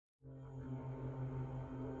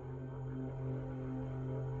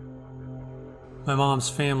My mom's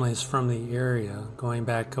family is from the area, going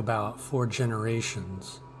back about 4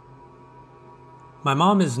 generations. My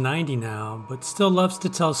mom is 90 now, but still loves to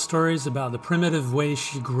tell stories about the primitive way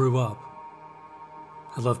she grew up.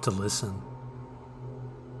 I love to listen.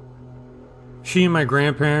 She and my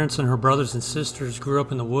grandparents and her brothers and sisters grew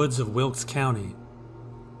up in the woods of Wilkes County.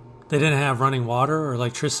 They didn't have running water or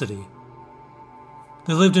electricity.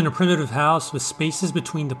 They lived in a primitive house with spaces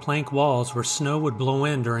between the plank walls where snow would blow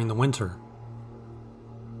in during the winter.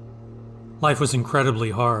 Life was incredibly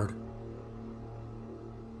hard.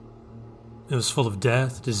 It was full of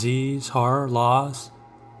death, disease, horror, loss,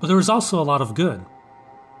 but there was also a lot of good.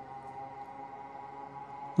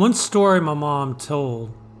 One story my mom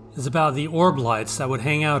told is about the orb lights that would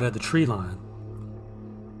hang out at the tree line.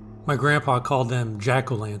 My grandpa called them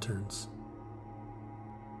jack-o'-lanterns.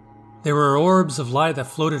 They were orbs of light that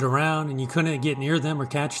floated around and you couldn't get near them or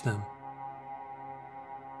catch them.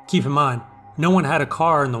 Keep in mind, no one had a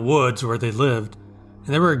car in the woods where they lived,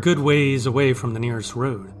 and they were a good ways away from the nearest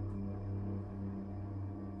road.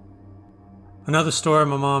 Another story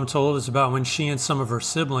my mom told is about when she and some of her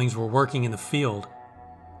siblings were working in the field.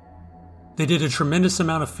 They did a tremendous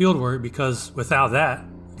amount of field work because without that,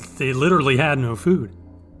 they literally had no food.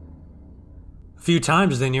 A few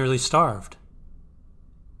times they nearly starved.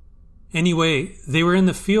 Anyway, they were in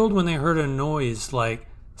the field when they heard a noise like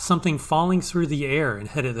something falling through the air and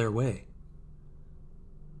headed their way.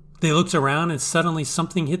 They looked around and suddenly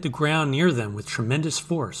something hit the ground near them with tremendous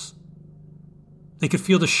force. They could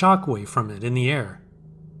feel the shock wave from it in the air.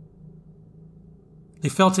 They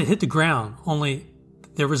felt it hit the ground, only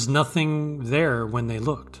there was nothing there when they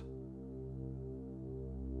looked.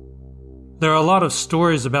 There are a lot of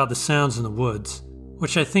stories about the sounds in the woods,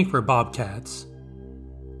 which I think were bobcats.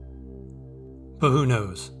 But who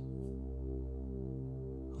knows?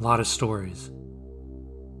 A lot of stories.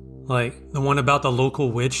 Like the one about the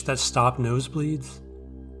local witch that stopped nosebleeds.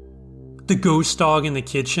 The ghost dog in the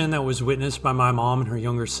kitchen that was witnessed by my mom and her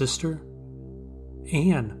younger sister.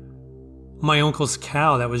 And my uncle's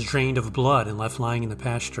cow that was drained of blood and left lying in the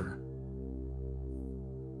pasture.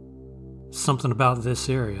 Something about this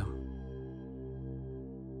area.